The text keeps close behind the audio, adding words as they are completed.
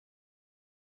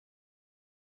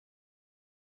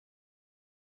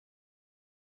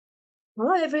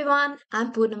Hello everyone,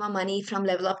 I'm Purnima Mani from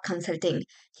LVL UP Consulting,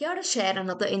 here to share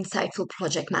another insightful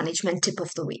project management tip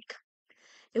of the week.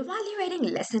 Evaluating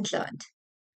lesson learned.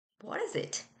 What is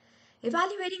it?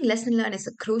 Evaluating lesson learned is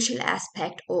a crucial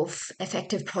aspect of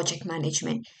effective project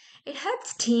management. It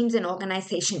helps teams and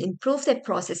organizations improve their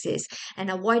processes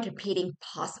and avoid repeating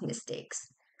past mistakes.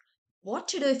 What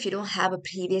to do if you don't have a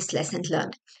previous lesson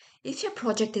learned? If your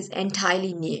project is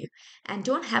entirely new and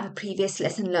don't have a previous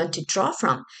lesson learned to draw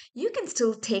from, you can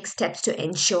still take steps to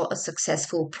ensure a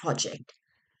successful project.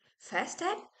 First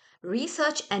step,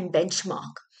 research and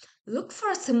benchmark. Look for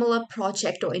a similar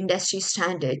project or industry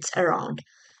standards around.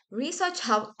 Research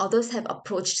how others have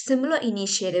approached similar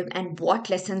initiative and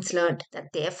what lessons learned that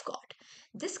they've got.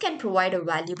 This can provide a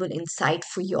valuable insight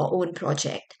for your own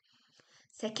project.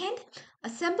 Second,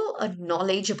 assemble a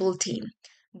knowledgeable team.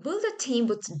 Build a team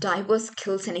with diverse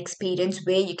skills and experience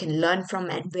where you can learn from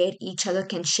and where each other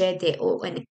can share their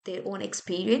own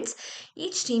experience.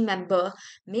 Each team member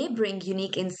may bring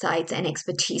unique insights and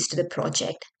expertise to the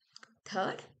project.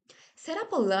 Third, set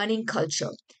up a learning culture.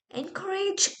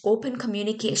 Encourage open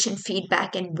communication,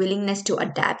 feedback, and willingness to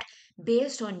adapt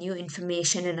based on new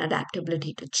information and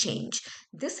adaptability to change.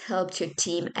 This helps your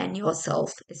team and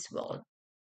yourself as well.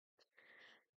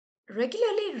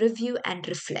 Regularly review and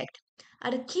reflect.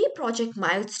 At a key project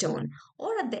milestone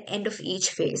or at the end of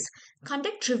each phase,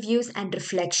 conduct reviews and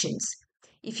reflections.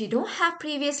 If you don't have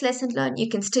previous lessons learned, you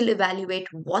can still evaluate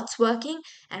what's working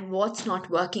and what's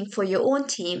not working for your own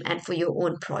team and for your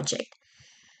own project.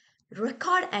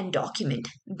 Record and document.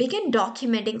 Begin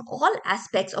documenting all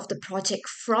aspects of the project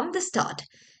from the start.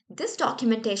 This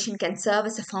documentation can serve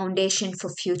as a foundation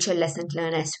for future lessons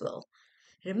learned as well.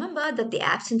 Remember that the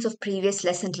absence of previous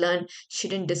lessons learned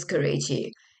shouldn't discourage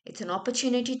you. It's an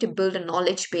opportunity to build a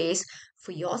knowledge base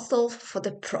for yourself, for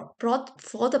the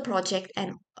project,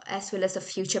 and as well as a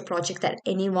future project that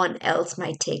anyone else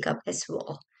might take up as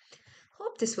well.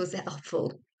 Hope this was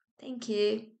helpful. Thank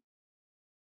you.